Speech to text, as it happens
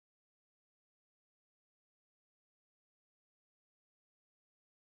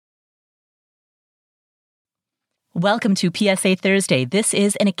Welcome to PSA Thursday. This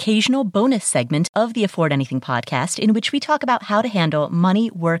is an occasional bonus segment of the Afford Anything podcast in which we talk about how to handle money,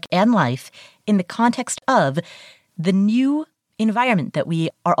 work, and life in the context of the new environment that we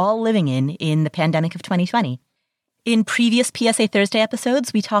are all living in the pandemic of 2020. In previous PSA Thursday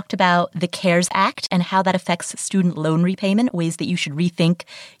episodes, we talked about the CARES Act and how that affects student loan repayment, ways that you should rethink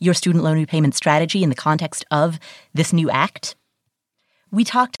your student loan repayment strategy in the context of this new act. We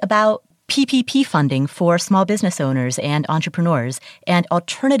talked about PPP funding for small business owners and entrepreneurs and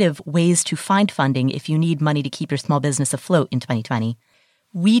alternative ways to find funding if you need money to keep your small business afloat in 2020.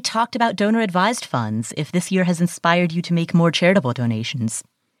 We talked about donor-advised funds if this year has inspired you to make more charitable donations.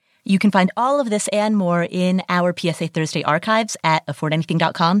 You can find all of this and more in our PSA Thursday archives at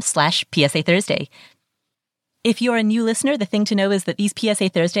affordanything.com/PSA Thursday. If you're a new listener, the thing to know is that these PSA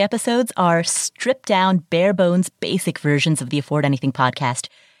Thursday episodes are stripped down, bare bones, basic versions of the Afford Anything podcast.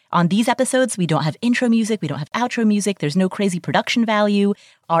 On these episodes, we don't have intro music, we don't have outro music, there's no crazy production value,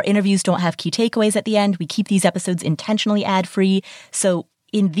 our interviews don't have key takeaways at the end, we keep these episodes intentionally ad-free, so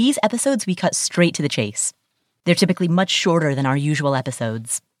in these episodes, we cut straight to the chase. They're typically much shorter than our usual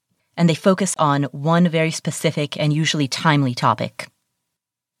episodes, and they focus on one very specific and usually timely topic.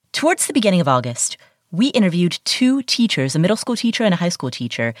 Towards the beginning of August, we interviewed two teachers, a middle school teacher and a high school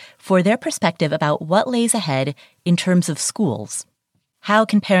teacher, for their perspective about what lays ahead in terms of schools. How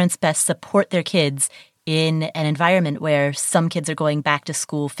can parents best support their kids in an environment where some kids are going back to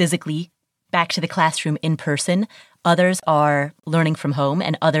school physically, back to the classroom in person, others are learning from home,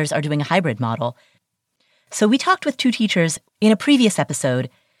 and others are doing a hybrid model? So we talked with two teachers in a previous episode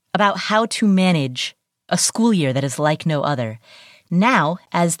about how to manage a school year that is like no other. Now,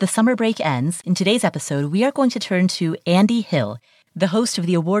 as the summer break ends, in today's episode, we are going to turn to Andy Hill, the host of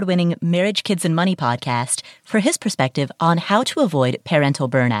the award-winning Marriage, Kids, and Money podcast, for his perspective on how to avoid parental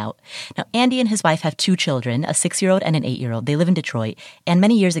burnout. Now, Andy and his wife have two children, a 6-year-old and an 8-year-old. They live in Detroit. And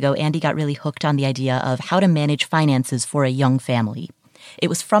many years ago, Andy got really hooked on the idea of how to manage finances for a young family. It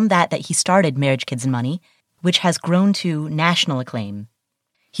was from that he started Marriage, Kids, and Money, which has grown to national acclaim.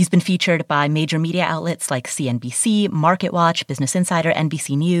 He's been featured by major media outlets like CNBC, MarketWatch, Business Insider,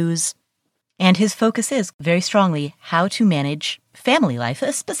 NBC News. And his focus is very strongly how to manage family life,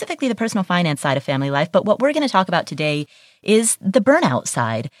 specifically the personal finance side of family life. But what we're going to talk about today is the burnout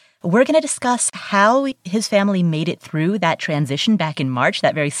side. We're going to discuss how his family made it through that transition back in March,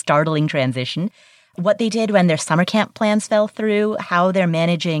 that very startling transition, what they did when their summer camp plans fell through, how they're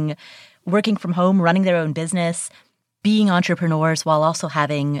managing working from home, running their own business, being entrepreneurs while also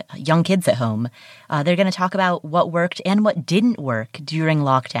having young kids at home. They're going to talk about what worked and what didn't work during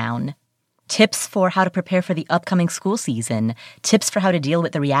lockdown. Tips for how to prepare for the upcoming school season, tips for how to deal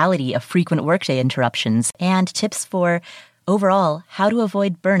with the reality of frequent workday interruptions, and tips for, overall, how to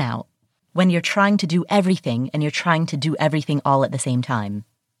avoid burnout when you're trying to do everything and you're trying to do everything all at the same time.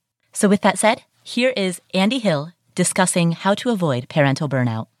 So with that said, here is Andy Hill discussing how to avoid parental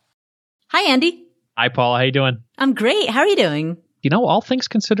burnout. Hi, Andy. Hi, Paula. How you doing? I'm great. How are you doing? All things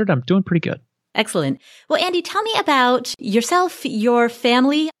considered, I'm doing pretty good. Excellent. Well, Andy, tell me about yourself, your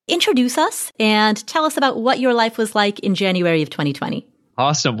family. Introduce us and tell us about what your life was like in January of 2020.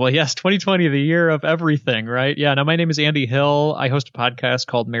 Awesome. Well, yes, 2020, the year of everything, right? Yeah. Now, my name is Andy Hill. I host a podcast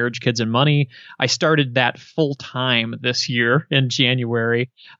called Marriage, Kids, and Money. I started that full time this year in January.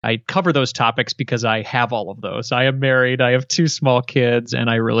 I cover those topics because I have all of those. I am married. I have 2 small kids, and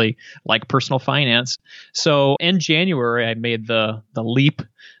I really like personal finance. So in January, I made the leap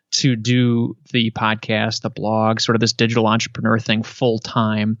to do the podcast, the blog, sort of this digital entrepreneur thing full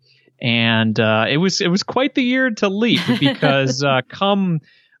time. And it was quite the year to leap because come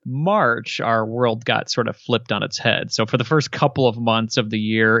March, our world got sort of flipped on its head. So for the first couple of months of the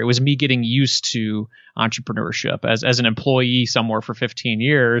year, it was me getting used to entrepreneurship as an employee somewhere for 15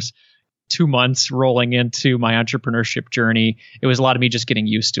 years. 2 months rolling into my entrepreneurship journey, it was a lot of me just getting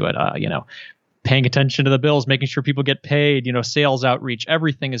used to it. Paying attention to the bills, making sure people get paid, sales outreach,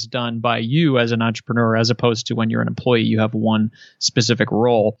 everything is done by you as an entrepreneur, as opposed to when you're an employee, you have one specific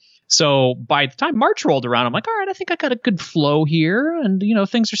role. So by the time March rolled around, I'm like, all right, I think I got a good flow here. And,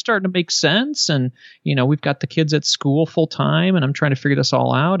 things are starting to make sense. And, we've got the kids at school full time and I'm trying to figure this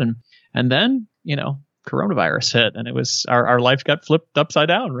all out. And then, coronavirus hit and it was our life got flipped upside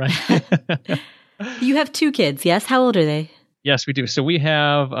down, right? You have 2 kids, yes? How old are they? Yes, we do. So we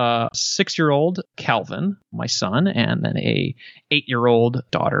have a 6-year-old Calvin, my son, and then a 8-year-old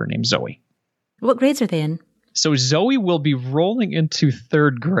daughter named Zoe. What grades are they in? So Zoe will be rolling into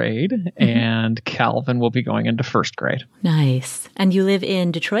 3rd grade and Calvin will be going into 1st grade. Nice. And you live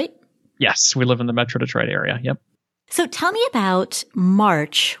in Detroit? Yes, we live in the Metro Detroit area. Yep. So tell me about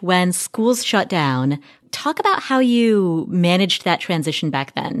March when schools shut down. Talk about how you managed that transition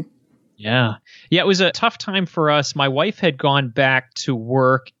back then. Yeah. Yeah, it was a tough time for us. My wife had gone back to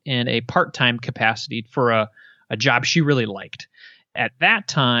work in a part-time capacity for a job she really liked. At that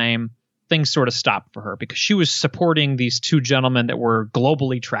time, things sort of stopped for her because she was supporting these two gentlemen that were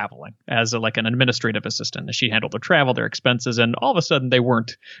globally traveling as like an administrative assistant. And she handled their travel, their expenses, and all of a sudden they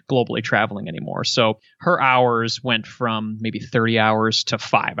weren't globally traveling anymore. So her hours went from maybe 30 hours to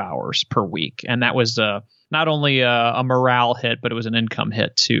 5 hours per week. And that was not only a morale hit, but it was an income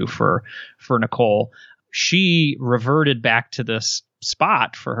hit too for Nicole. She reverted back to this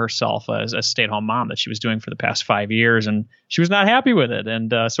spot for herself as a stay-at-home mom that she was doing for the past 5 years, and she was not happy with it.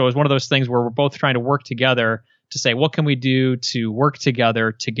 And so it was one of those things where we're both trying to work together to say, what can we do to work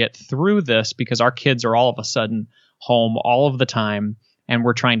together to get through this? Because our kids are all of a sudden home all of the time, and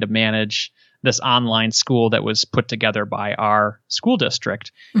we're trying to manage this online school that was put together by our school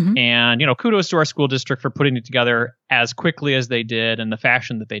district. Mm-hmm. And, kudos to our school district for putting it together as quickly as they did in the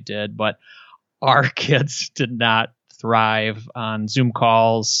fashion that they did. But our kids did not thrive on Zoom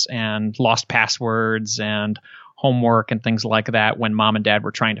calls and lost passwords and homework and things like that when mom and dad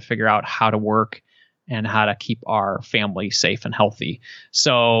were trying to figure out how to work and how to keep our family safe and healthy.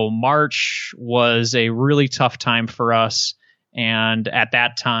 So March was a really tough time for us. And at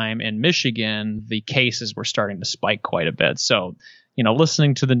that time in Michigan, the cases were starting to spike quite a bit. So,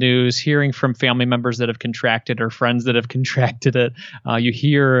 listening to the news, hearing from family members that have contracted or friends that have contracted it, you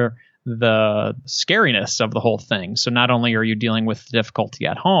hear the scariness of the whole thing. So not only are you dealing with difficulty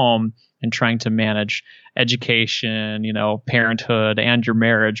at home and trying to manage education, parenthood and your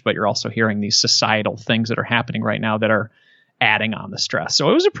marriage, but you're also hearing these societal things that are happening right now that are adding on the stress.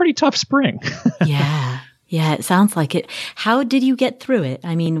 So it was a pretty tough spring. Yeah, it sounds like it. How did you get through it?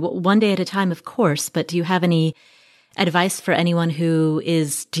 I mean, one day at a time, of course, but do you have any advice for anyone who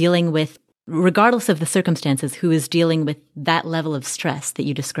is dealing with, regardless of the circumstances, who is dealing with that level of stress that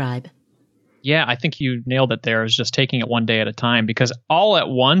you describe? Yeah, I think you nailed it there. Is just taking it one day at a time, because all at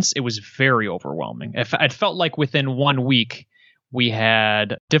once, it was very overwhelming. It felt like within 1 week, we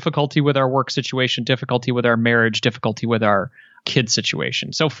had difficulty with our work situation, difficulty with our marriage, difficulty with our kid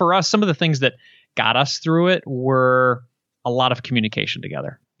situation. So for us, some of the things that got us through it were a lot of communication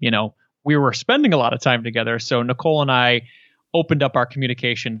together. We were spending a lot of time together. So Nicole and I opened up our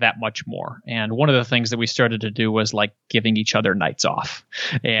communication that much more. And one of the things that we started to do was like giving each other nights off.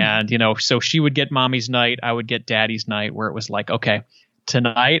 And, so she would get mommy's night, I would get daddy's night, where it was like, okay,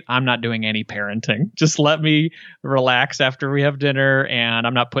 tonight I'm not doing any parenting. Just let me relax after we have dinner, and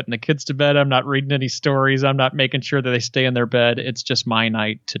I'm not putting the kids to bed. I'm not reading any stories. I'm not making sure that they stay in their bed. It's just my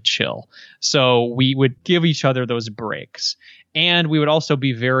night to chill. So we would give each other those breaks. And we would also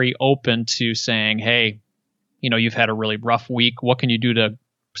be very open to saying, hey, you've had a really rough week. What can you do to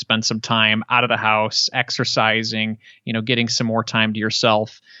spend some time out of the house, exercising, getting some more time to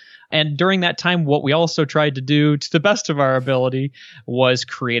yourself? And during that time, what we also tried to do to the best of our ability was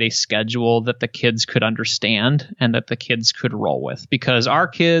create a schedule that the kids could understand and that the kids could roll with, because our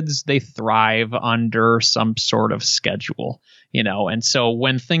kids, they thrive under some sort of schedule, and so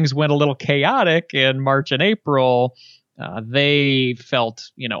when things went a little chaotic in March and April, they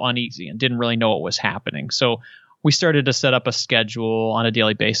felt, uneasy and didn't really know what was happening. So we started to set up a schedule on a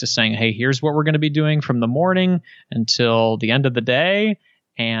daily basis saying, hey, here's what we're going to be doing from the morning until the end of the day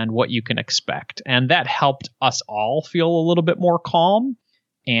and what you can expect. And that helped us all feel a little bit more calm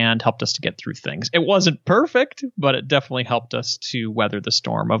and helped us to get through things. It wasn't perfect, but it definitely helped us to weather the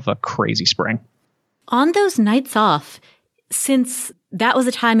storm of a crazy spring. On those nights off, since that was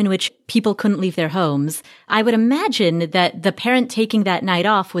a time in which people couldn't leave their homes, I would imagine that the parent taking that night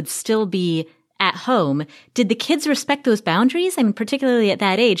off would still be at home. Did the kids respect those boundaries? I mean, particularly at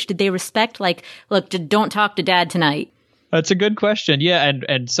that age, did they respect, like, look, don't talk to dad tonight? That's a good question. Yeah.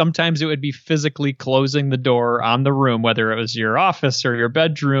 And sometimes it would be physically closing the door on the room, whether it was your office or your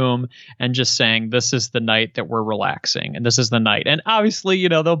bedroom, and just saying, this is the night that we're relaxing and this is the night. And obviously,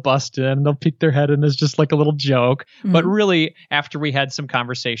 they'll bust in and they'll peek their head in as just like a little joke. Mm-hmm. But really, after we had some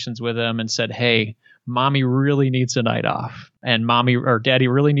conversations with them and said, hey, mommy really needs a night off and mommy or daddy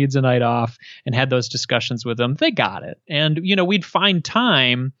really needs a night off, and had those discussions with them, they got it. And, we'd find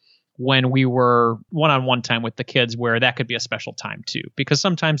time when we were one-on-one time with the kids where that could be a special time too. Because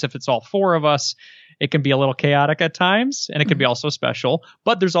sometimes if it's all four of us, It can be a little chaotic at times, and it can be also special.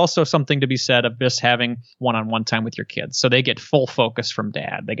 But there's also something to be said of just having one-on-one time with your kids. So they get full focus from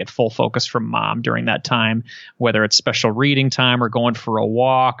dad. They get full focus from mom during that time, whether it's special reading time or going for a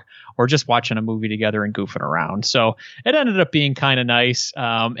walk or just watching a movie together and goofing around. So it ended up being kind of nice.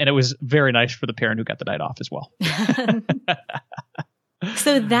 And it was very nice for the parent who got the night off as well.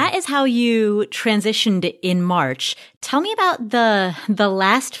 So that is how you transitioned in March. Tell me about the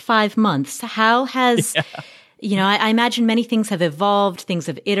last 5 months. How has, I imagine many things have evolved, things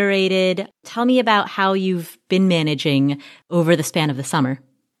have iterated. Tell me about how you've been managing over the span of the summer.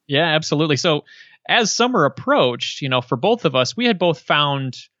 Yeah, absolutely. So as summer approached, for both of us, we had both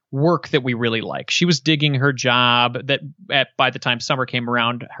found work that we really like. She was digging her job that by the time summer came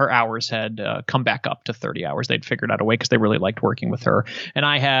around, her hours had come back up to 30 hours. They'd figured out a way because they really liked working with her. And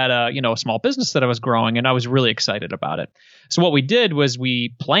I had a small business that I was growing, and I was really excited about it. So what we did was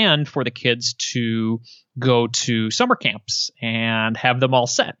we planned for the kids to go to summer camps and have them all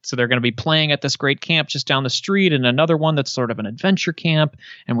set. So they're going to be playing at this great camp just down the street and another one that's sort of an adventure camp.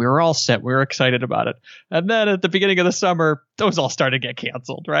 And we were all set. We were excited about it. And then at the beginning of the summer, those all started to get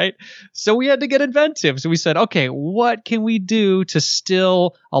canceled, right? So we had to get inventive. So we said, okay, what can we do to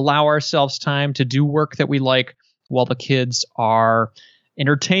still allow ourselves time to do work that we like while the kids are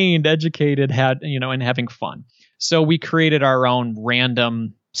entertained, educated, and having fun? So we created our own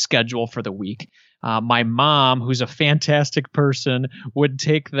random schedule for the week. My mom, who's a fantastic person, would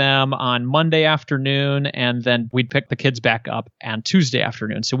take them on Monday afternoon, and then we'd pick the kids back up on Tuesday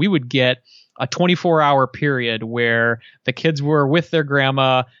afternoon. So we would get a 24-hour period where the kids were with their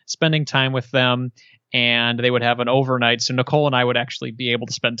grandma, spending time with them, and they would have an overnight. So Nicole and I would actually be able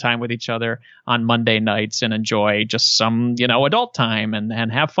to spend time with each other on Monday nights and enjoy just some, adult time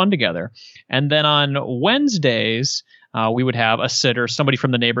and have fun together. And then on Wednesdays, we would have a sitter, somebody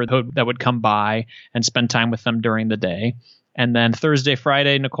from the neighborhood that would come by and spend time with them during the day. And then Thursday,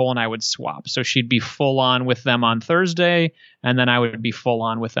 Friday, Nicole and I would swap. So she'd be full on with them on Thursday, and then I would be full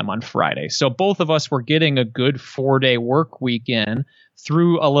on with them on Friday. So both of us were getting a good 4-day work weekend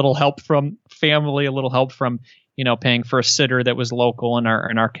through a little help from family, a little help from, paying for a sitter that was local in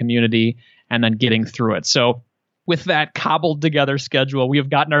our community, and then getting through it. So with that cobbled together schedule, we have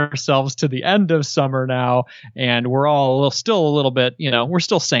gotten ourselves to the end of summer now, and we're all still a little bit, we're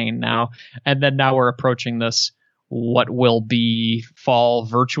still sane now. And then now we're approaching this, what will be fall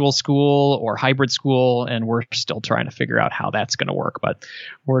virtual school or hybrid school, and we're still trying to figure out how that's going to work, but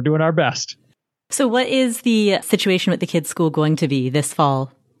we're doing our best. So what is the situation with the kids' school going to be this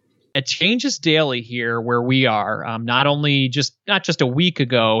fall? It changes daily here where we are. Not just a week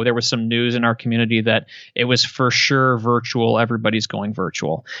ago, there was some news in our community that it was for sure virtual. Everybody's going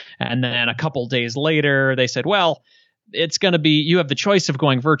virtual. And then a couple days later, they said, well, it's going to be, you have the choice of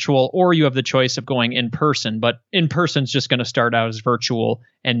going virtual or you have the choice of going in person, but in person's just going to start out as virtual,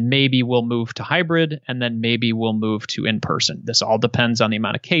 and maybe we'll move to hybrid, and then maybe we'll move to in person. This all depends on the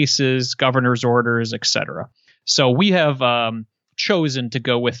amount of cases, governor's orders, etc. So we have chosen to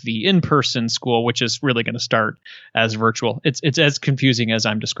go with the in-person school, which is really going to start as virtual. It's as confusing as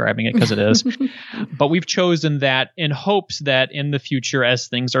I'm describing it, because it is. But we've chosen that in hopes that in the future, as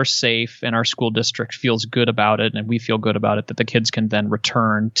things are safe and our school district feels good about it and we feel good about it, that the kids can then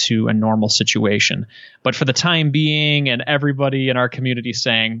return to a normal situation. But for the time being, and everybody in our community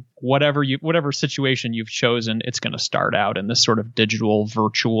saying, whatever situation you've chosen, it's going to start out in this sort of digital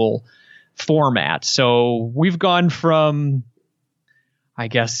virtual format. So we've gone from, I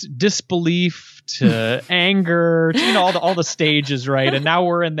guess, disbelief to anger, to, all the stages, right? And now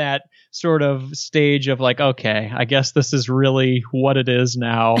we're in that sort of stage of like, okay, I guess this is really what it is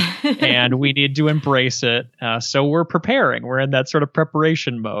now, and we need to embrace it. So we're preparing. We're in that sort of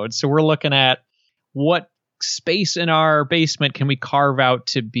preparation mode. So we're looking at what space in our basement can we carve out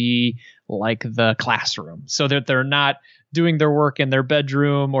to be like the classroom, so that they're not doing their work in their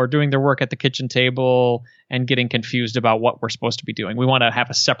bedroom or doing their work at the kitchen table and getting confused about what we're supposed to be doing. We want to have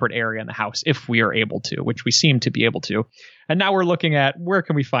a separate area in the house if we are able to, which we seem to be able to. And now we're looking at where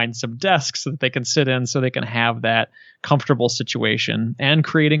can we find some desks so that they can sit in, so they can have that comfortable situation, and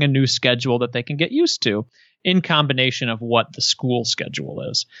creating a new schedule that they can get used to in combination of what the school schedule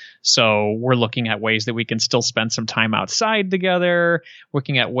is. So we're looking at ways that we can still spend some time outside together,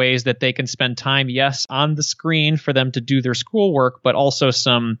 looking at ways that they can spend time, yes, on the screen for them to do their schoolwork, but also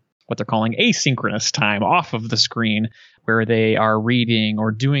some what they're calling asynchronous time off of the screen, where they are reading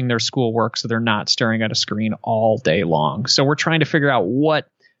or doing their schoolwork so they're not staring at a screen all day long. So we're trying to figure out what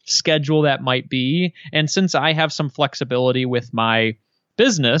schedule that might be. And since I have some flexibility with my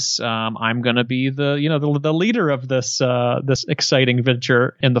business, I'm going to be the leader of this exciting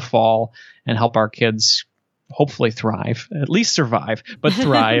venture in the fall and help our kids hopefully thrive, at least survive, but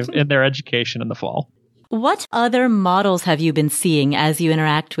thrive in their education in the fall. What other models have you been seeing as you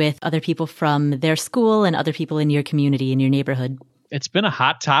interact with other people from their school and other people in your community, in your neighborhood? It's been a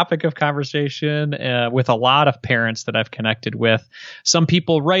hot topic of conversation with a lot of parents that I've connected with. Some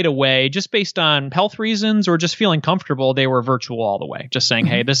people right away, just based on health reasons or just feeling comfortable, they were virtual all the way, just saying,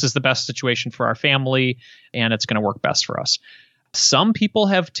 hey, this is the best situation for our family and it's going to work best for us. Some people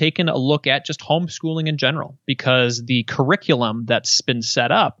have taken a look at just homeschooling in general because the curriculum that's been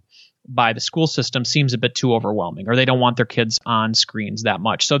set up by the school system seems a bit too overwhelming, or they don't want their kids on screens that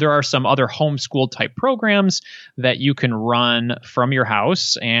much. So there are some other homeschool type programs that you can run from your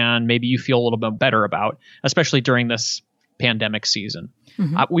house and maybe you feel a little bit better about, especially during this pandemic season.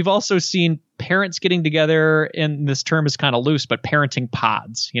 We've also seen parents getting together, and this term is kind of loose, but parenting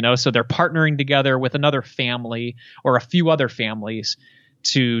pods, so they're partnering together with another family or a few other families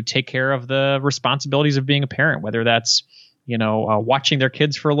to take care of the responsibilities of being a parent, whether that's watching their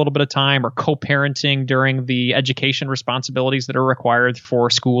kids for a little bit of time or co-parenting during the education responsibilities that are required for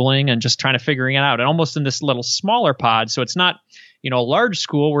schooling and just trying to figuring it out. And almost in this little smaller pod. So it's not, a large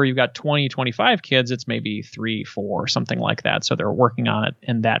school where you've got 20, 25 kids. It's maybe 3, 4, something like that. So they're working on it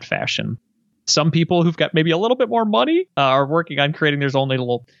in that fashion. Some people who've got maybe a little bit more money are working on creating their own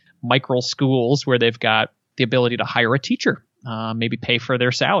little micro schools where they've got the ability to hire a teacher, maybe pay for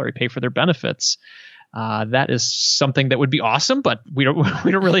their salary, pay for their benefits. That is something that would be awesome, but we don't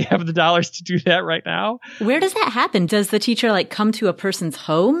really have the dollars to do that right now. Where does that happen? Does the teacher come to a person's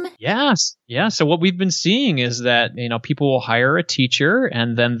home? Yes. Yeah. So what we've been seeing is that, people will hire a teacher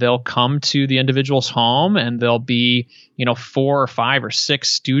and then they'll come to the individual's home and there'll be, 4 or 5 or 6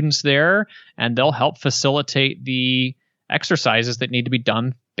 students there and they'll help facilitate the exercises that need to be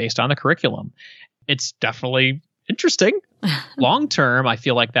done based on the curriculum. It's definitely interesting. Long term, I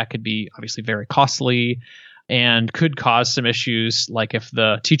feel like that could be obviously very costly and could cause some issues. Like if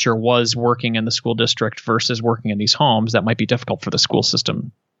the teacher was working in the school district versus working in these homes, that might be difficult for the school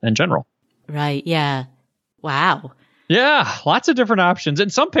system in general. Right. Yeah. Wow. Yeah, lots of different options.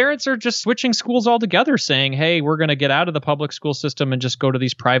 And some parents are just switching schools altogether, saying, hey, we're going to get out of the public school system and just go to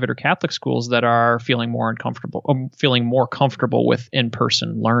these private or Catholic schools that are feeling more comfortable with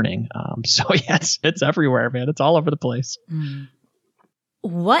in-person learning. So yes, it's everywhere, man. It's all over the place.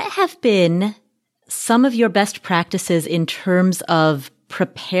 What have been some of your best practices in terms of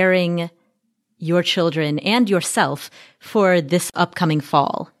preparing your children and yourself for this upcoming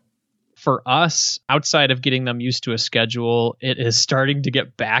fall? For us, outside of getting them used to a schedule, it is starting to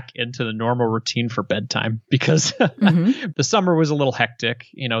get back into the normal routine for bedtime because the summer was a little hectic.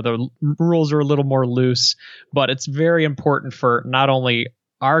 The rules are a little more loose, but it's very important for not only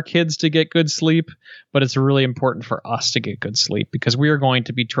our kids to get good sleep, but it's really important for us to get good sleep because we are going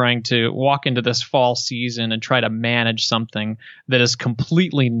to be trying to walk into this fall season and try to manage something that is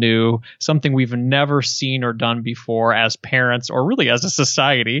completely new, something we've never seen or done before as parents or really as a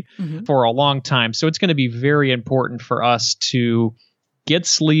society for a long time. So it's going to be very important for us to get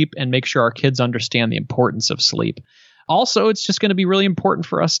sleep and make sure our kids understand the importance of sleep. Also, it's just going to be really important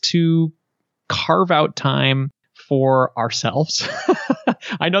for us to carve out time for ourselves.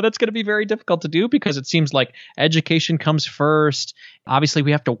 I know that's going to be very difficult to do because it seems like education comes first. Obviously,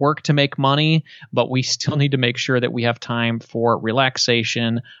 we have to work to make money, but we still need to make sure that we have time for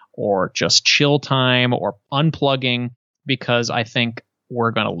relaxation or just chill time or unplugging because I think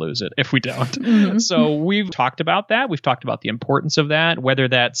we're going to lose it if we don't. So we've talked about that. We've talked about the importance of that, whether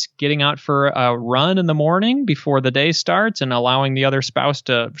that's getting out for a run in the morning before the day starts and allowing the other spouse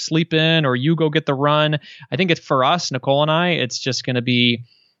to sleep in or you go get the run. I think it's for us, Nicole and I, it's just going to be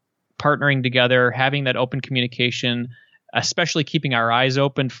partnering together, having that open communication, especially keeping our eyes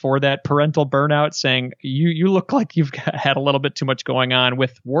open for that parental burnout, saying, you look like you've had a little bit too much going on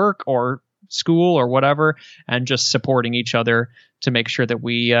with work or school or whatever, and just supporting each other to make sure that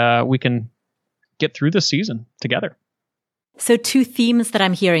we can get through the season together. So 2 themes that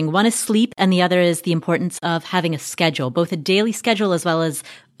I'm hearing. One is sleep and the other is the importance of having a schedule, both a daily schedule as well as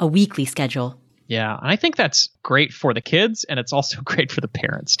a weekly schedule. Yeah, and I think that's great for the kids and it's also great for the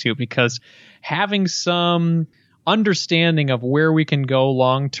parents too, because having some understanding of where we can go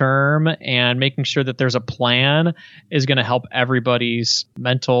long term and making sure that there's a plan is going to help everybody's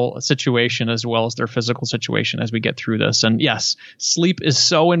mental situation as well as their physical situation as we get through this. And yes, sleep is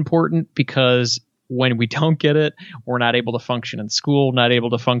so important because when we don't get it, we're not able to function in school, not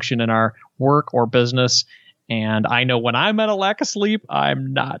able to function in our work or business. And I know when I'm at a lack of sleep,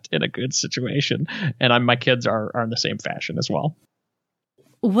 I'm not in a good situation. And my kids are in the same fashion as well.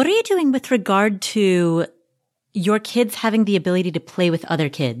 What are you doing with regard to your kids having the ability to play with other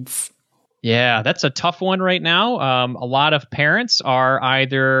kids? Yeah, that's a tough one right now. A lot of parents are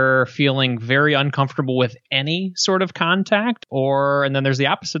either feeling very uncomfortable with any sort of contact, and then there's the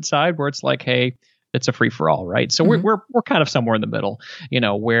opposite side where it's like, hey, it's a free for all, right? So we're kind of somewhere in the middle,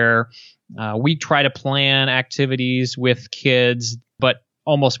 where we try to plan activities with kids, but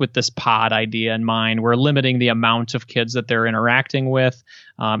almost with this pod idea in mind. We're limiting the amount of kids that they're interacting with.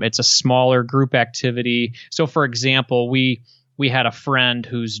 It's a smaller group activity. So, for example, we had a friend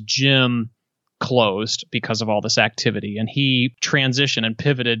whose gym closed because of all this activity, and he transitioned and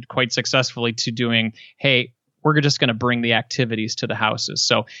pivoted quite successfully to doing, hey, we're just going to bring the activities to the houses.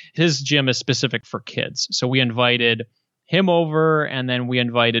 So his gym is specific for kids. So we invited him over, and then we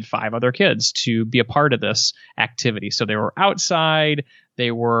invited 5 other kids to be a part of this activity. So they were outside,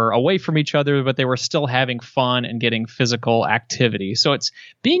 they were away from each other, but they were still having fun and getting physical activity. So it's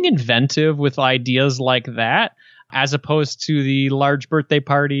being inventive with ideas like that, as opposed to the large birthday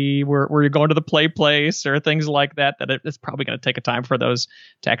party where you're going to the play place or things like that it's probably going to take a time for those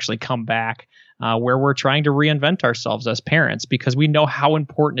to actually come back, where we're trying to reinvent ourselves as parents, because we know how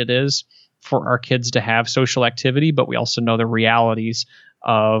important it is for our kids to have social activity, but we also know the realities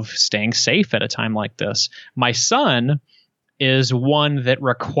of staying safe at a time like this. My son is one that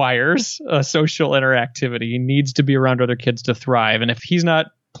requires a social interactivity. He needs to be around other kids to thrive. And if he's not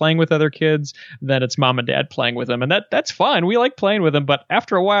playing with other kids, then it's mom and dad playing with him. And that's fun. We like playing with him, but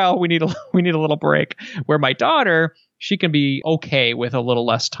after a while we need a little break. Where my daughter, she can be okay with a little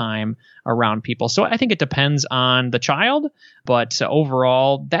less time around people. So I think it depends on the child, but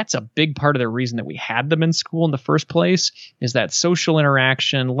overall, that's a big part of the reason that we had them in school in the first place, is that social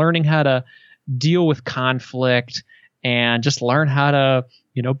interaction, learning how to deal with conflict, and just learn how to,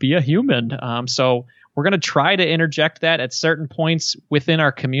 be a human. So we're going to try to interject that at certain points within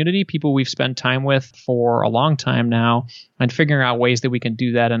our community, people we've spent time with for a long time now, and figuring out ways that we can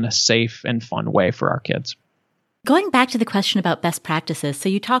do that in a safe and fun way for our kids. Going back to the question about best practices, so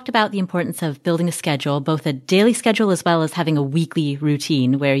you talked about the importance of building a schedule, both a daily schedule as well as having a weekly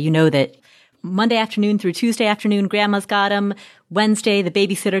routine where you know that Monday afternoon through Tuesday afternoon, grandma's got them. Wednesday, the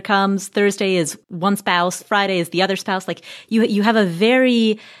babysitter comes. Thursday is one spouse. Friday is the other spouse. Like you have a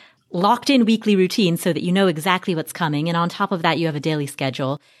very locked in weekly routine so that you know exactly what's coming. And on top of that, you have a daily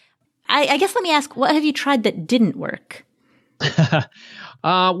schedule. I guess let me ask, what have you tried that didn't work?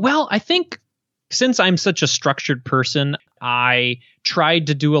 Well, I think since I'm such a structured person, I tried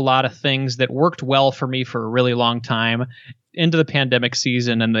to do a lot of things that worked well for me for a really long time into the pandemic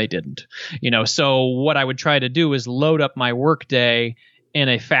season, and they didn't. So what I would try to do is load up my work day in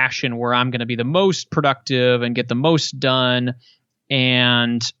a fashion where I'm going to be the most productive and get the most done.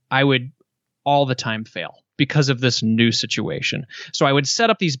 And I would all the time fail because of this new situation. So I would set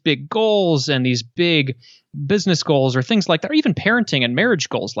up these big goals and these big business goals or things like that, or even parenting and marriage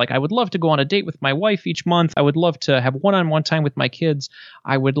goals. Like I would love to go on a date with my wife each month. I would love to have one-on-one time with my kids.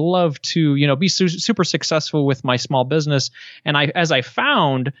 I would love to, be super successful with my small business. And as I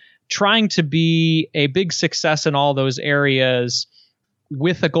found, trying to be a big success in all those areas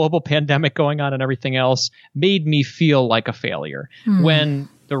with a global pandemic going on and everything else made me feel like a failure. When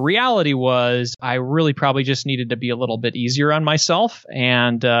the reality was I really probably just needed to be a little bit easier on myself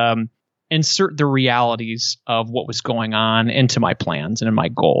and insert the realities of what was going on into my plans and in my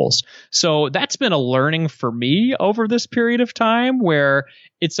goals. So that's been a learning for me over this period of time, where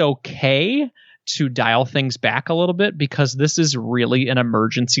it's okay to dial things back a little bit, because this is really an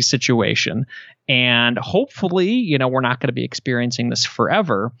emergency situation. And hopefully, we're not going to be experiencing this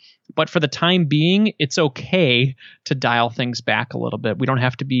forever. But for the time being, it's okay to dial things back a little bit. We don't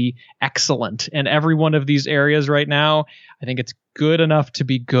have to be excellent in every one of these areas right now. I think it's good enough to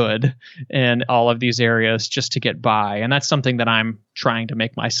be good in all of these areas just to get by. And that's something that I'm trying to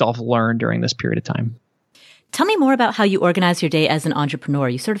make myself learn during this period of time. Tell me more about how you organize your day as an entrepreneur.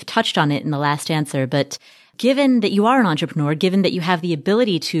 You sort of touched on it in the last answer, but given that you are an entrepreneur, given that you have the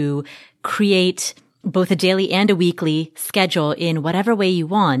ability to create both a daily and a weekly schedule in whatever way you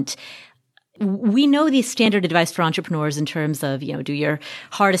want, we know the standard advice for entrepreneurs in terms of, do your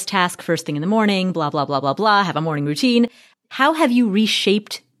hardest task first thing in the morning, blah, blah, blah, blah, blah, have a morning routine. How have you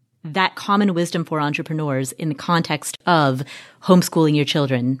reshaped that common wisdom for entrepreneurs in the context of homeschooling your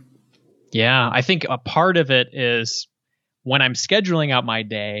children? Yeah, I think a part of it is when I'm scheduling out my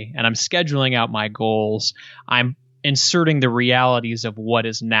day and I'm scheduling out my goals, I'm inserting the realities of what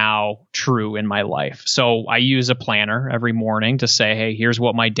is now true in my life. So I use a planner every morning to say, hey, here's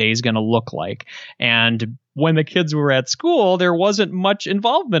what my day is going to look like. And when the kids were at school, there wasn't much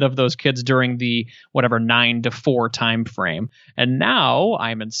involvement of those kids during the 9 to 4 time frame. And now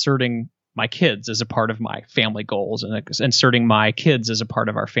I'm inserting my kids as a part of my family goals and inserting my kids as a part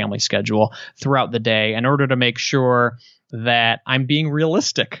of our family schedule throughout the day in order to make sure that I'm being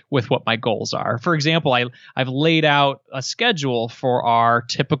realistic with what my goals are. For example, I've laid out a schedule for our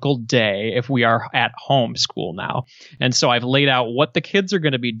typical day if we are at home school now. And so I've laid out what the kids are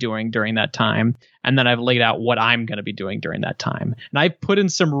going to be doing during that time. And then I've laid out what I'm going to be doing during that time. And I've put in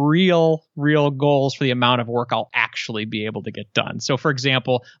some real goals for the amount of work I'll actually be able to get done. So for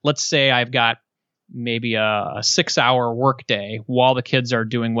example, let's say I've got maybe a 6-hour work day while the kids are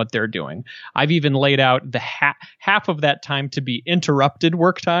doing what they're doing. I've even laid out the half of that time to be interrupted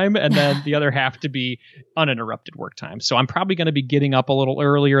work time and then the other half to be uninterrupted work time. So I'm probably going to be getting up a little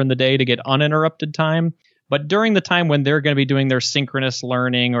earlier in the day to get uninterrupted time. But during the time when they're going to be doing their synchronous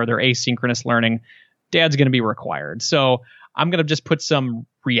learning or their asynchronous learning, Dad's going to be required. So I'm going to just put some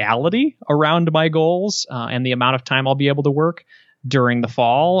reality around my goals and the amount of time I'll be able to work during the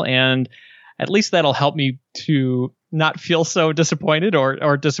fall. And at least that'll help me to not feel so disappointed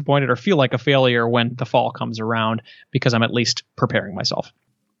or disappointed or feel like a failure when the fall comes around because I'm at least preparing myself.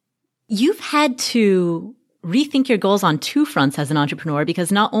 You've had to rethink your goals on 2 fronts as an entrepreneur,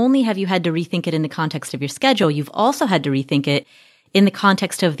 because not only have you had to rethink it in the context of your schedule, you've also had to rethink it in the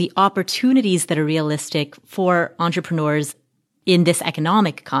context of the opportunities that are realistic for entrepreneurs in this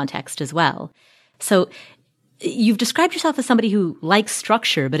economic context as well. So you've described yourself as somebody who likes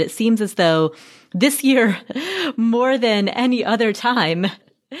structure, but it seems as though this year, more than any other time,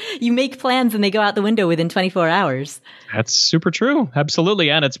 you make plans and they go out the window within 24 hours. That's super true.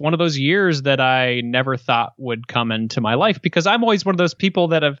 Absolutely. And it's one of those years that I never thought would come into my life because I'm always one of those people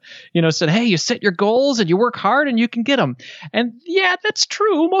that have, said, hey, you set your goals and you work hard and you can get them. And yeah, that's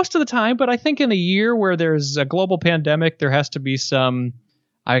true most of the time. But I think in a year where there's a global pandemic, there has to be some,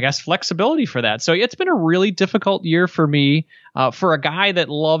 flexibility for that. So it's been a really difficult year for me, for a guy that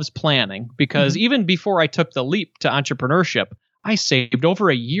loves planning, because even before I took the leap to entrepreneurship, I saved over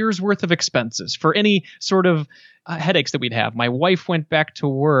a year's worth of expenses for any sort of headaches that we'd have. My wife went back to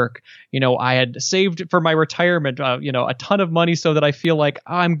work. I had saved for my retirement, a ton of money so that I feel like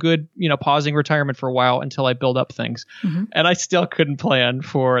I'm good, pausing retirement for a while until I build up things. And I still couldn't plan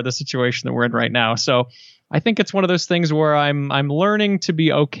for the situation that we're in right now. So I think it's one of those things where I'm learning to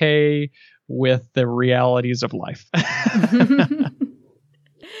be okay with the realities of life.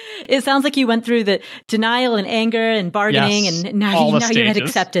 It sounds like you went through the denial and anger and bargaining, yes, and now you're at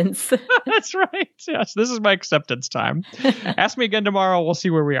acceptance. That's right. Yes, this is my acceptance time. Ask me again tomorrow. We'll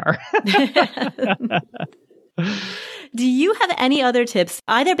see where we are. Do you have any other tips,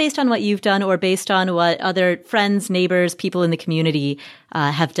 either based on what you've done or based on what other friends, neighbors, people in the community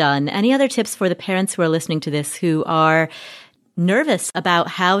have done? Any other tips for the parents who are listening to this who are nervous about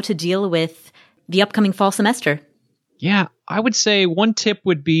how to deal with the upcoming fall semester? Yeah, I would say one tip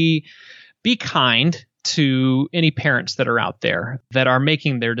would be kind to any parents that are out there that are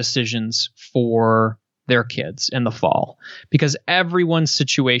making their decisions for their kids in the fall, because everyone's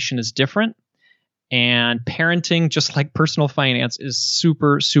situation is different. And parenting, just like personal finance, is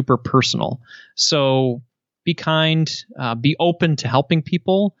super, super personal. So be kind, be open to helping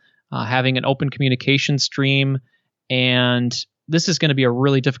people, having an open communication stream. And this is going to be a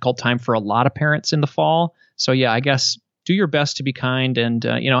really difficult time for a lot of parents in the fall. So yeah, I guess do your best to be kind and,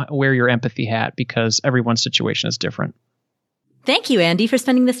 wear your empathy hat, because everyone's situation is different. Thank you, Andy, for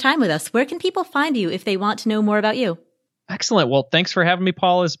spending this time with us. Where can people find you if they want to know more about you? Excellent. Well, thanks for having me,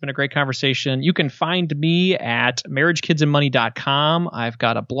 Paula. It's been a great conversation. You can find me at marriagekidsandmoney.com. I've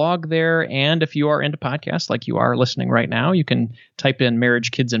got a blog there. And if you are into podcasts like you are listening right now, you can type in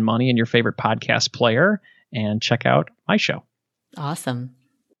Marriage, Kids, and Money in your favorite podcast player and check out my show. Awesome.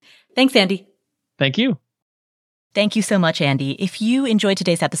 Thanks, Andy. Thank you. Thank you so much, Andy. If you enjoyed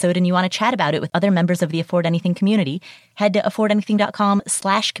today's episode and you want to chat about it with other members of the Afford Anything community, head to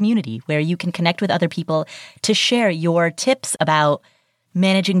affordanything.com/community, where you can connect with other people to share your tips about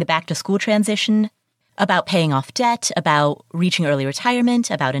managing the back-to-school transition, about paying off debt, about reaching early retirement,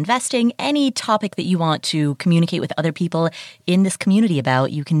 about investing, any topic that you want to communicate with other people in this community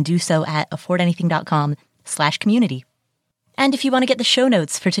about, you can do so at affordanything.com/community. And if you want to get the show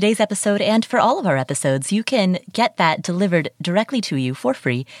notes for today's episode and for all of our episodes, you can get that delivered directly to you for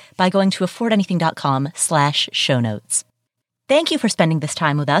free by going to affordanything.com/show notes. Thank you for spending this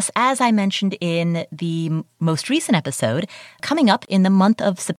time with us. As I mentioned in the most recent episode, coming up in the month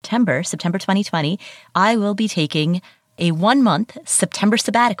of September 2020, I will be taking a 1-month September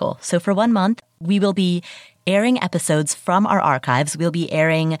sabbatical. So for 1 month, we will be airing episodes from our archives. We'll be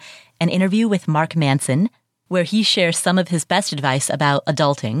airing an interview with Mark Manson where he shares some of his best advice about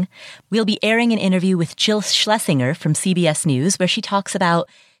adulting. We'll be airing an interview with Jill Schlesinger from CBS News, where she talks about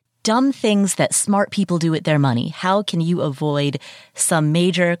dumb things that smart people do with their money. How can you avoid some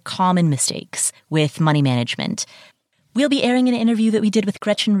major common mistakes with money management? We'll be airing an interview that we did with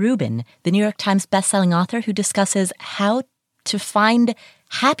Gretchen Rubin, the New York Times bestselling author who discusses how to find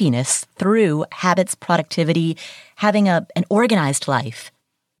happiness through habits, productivity, having an organized life.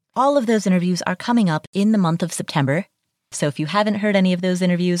 All of those interviews are coming up in the month of September. So if you haven't heard any of those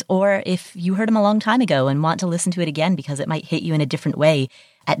interviews, or if you heard them a long time ago and want to listen to it again because it might hit you in a different way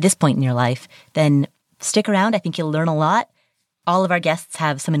at this point in your life, then stick around. I think you'll learn a lot. All of our guests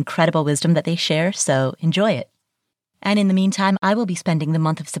have some incredible wisdom that they share, so enjoy it. And in the meantime, I will be spending the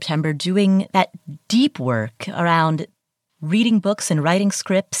month of September doing that deep work around reading books and writing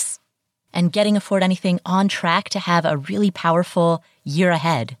scripts and getting Afford Anything on track to have a really powerful year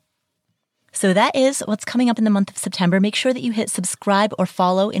ahead. So that is what's coming up in the month of September. Make sure that you hit subscribe or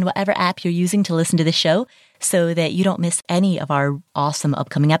follow in whatever app you're using to listen to the show so that you don't miss any of our awesome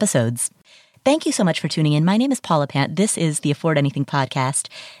upcoming episodes. Thank you so much for tuning in. My name is Paula Pant. This is the Afford Anything podcast,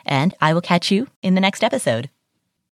 and I will catch you in the next episode.